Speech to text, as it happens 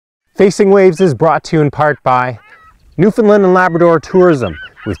Facing Waves is brought to you in part by Newfoundland and Labrador Tourism.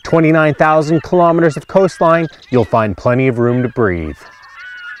 With 29,000 kilometers of coastline, you'll find plenty of room to breathe.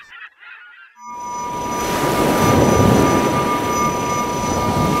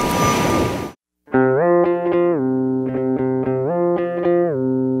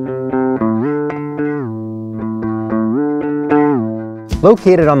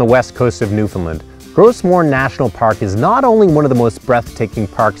 Located on the west coast of Newfoundland, Gros Morne National Park is not only one of the most breathtaking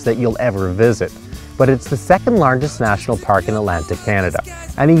parks that you'll ever visit, but it's the second largest national park in Atlantic Canada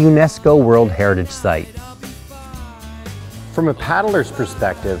and a UNESCO World Heritage Site. From a paddler's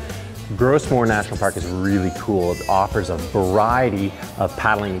perspective, Gros Morne National Park is really cool. It offers a variety of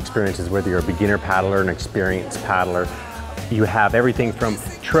paddling experiences, whether you're a beginner paddler, an experienced paddler. You have everything from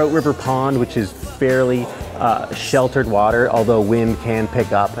Trout River Pond, which is fairly sheltered water, although wind can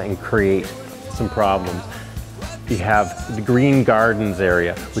pick up and create some problems. You have the Green Gardens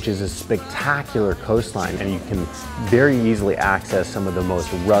area, which is a spectacular coastline, and you can very easily access some of the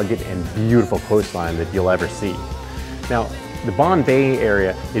most rugged and beautiful coastline that you'll ever see. Now, the Bonne Bay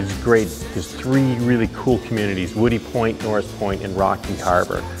area is great. There's three really cool communities: Woody Point, Norris Point, and Rocky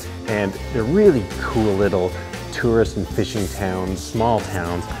Harbor. And they're really cool little tourist and fishing towns, small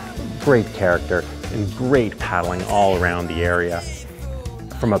towns, great character, and great paddling all around the area.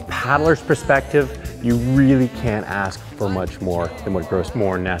 From a paddler's perspective, you really can't ask for much more than what Gros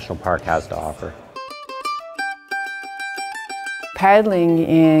Morne National Park has to offer. Paddling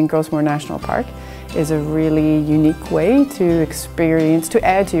in Gros Morne National Park is a really unique way to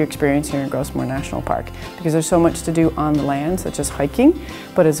add to your experience here in Gros Morne National Park, because there's so much to do on the land, such as hiking,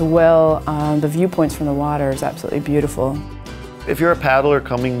 but as well, the viewpoints from the water is absolutely beautiful. If you're a paddler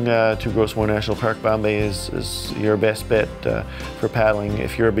coming to Gros Morne National Park, Bonne Bay is your best bet for paddling.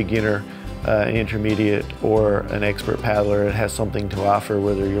 If you're a beginner, intermediate, or an expert paddler, it has something to offer,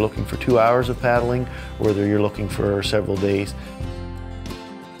 whether you're looking for 2 hours of paddling or whether you're looking for several days.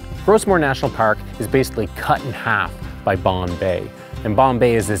 Gros Morne National Park is basically cut in half by Bonne Bay. And Bonne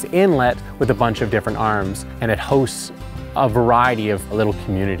Bay is this inlet with a bunch of different arms, and it hosts a variety of little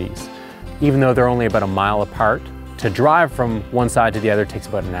communities. Even though they're only about a mile apart, to drive from one side to the other takes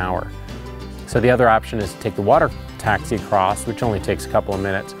about an hour. So the other option is to take the water taxi across, which only takes a couple of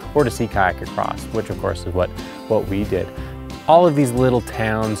minutes, or to sea kayak across, which of course is what we did. All of these little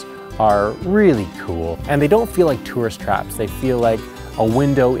towns are really cool, and they don't feel like tourist traps. They feel like a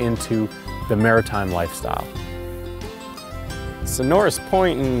window into the maritime lifestyle. So Norris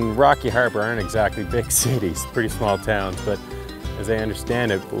Point and Rocky Harbor aren't exactly big cities, pretty small towns, but as I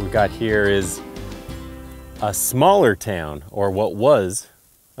understand it, what we've got here is a smaller town, or what was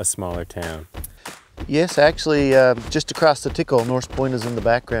a smaller town. Yes, actually, just across the Tickle, Norris Point is in the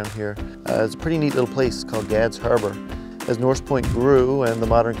background here. It's a pretty neat little place called Gadd's Harbour. As Norris Point grew and the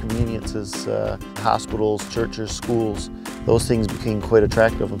modern conveniences, hospitals, churches, schools, those things became quite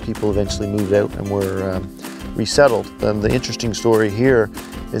attractive, and people eventually moved out and were resettled. And the interesting story here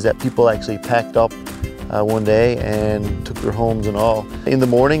is that people actually packed up one day and took their homes and all. In the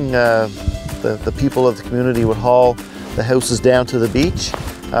morning, the people of the community would haul the houses down to the beach,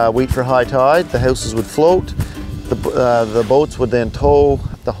 wait for high tide, the houses would float, the boats would then tow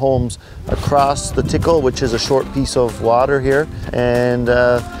the homes across the Tickle, which is a short piece of water here, and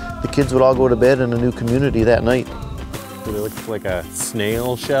the kids would all go to bed in a new community that night. It looks like a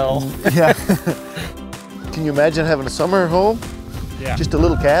snail shell. Yeah. Can you imagine having a summer home? Yeah. Just a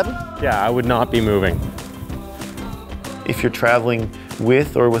little cabin? Yeah, I would not be moving. If you're traveling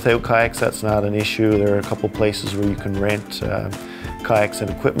with or without kayaks, that's not an issue. There are a couple places where you can rent kayaks and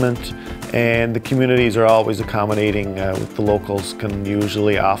equipment, and the communities are always accommodating. With the locals can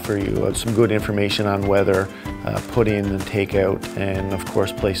usually offer you some good information on weather, put in and take out, and of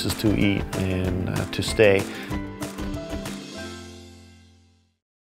course places to eat and to stay.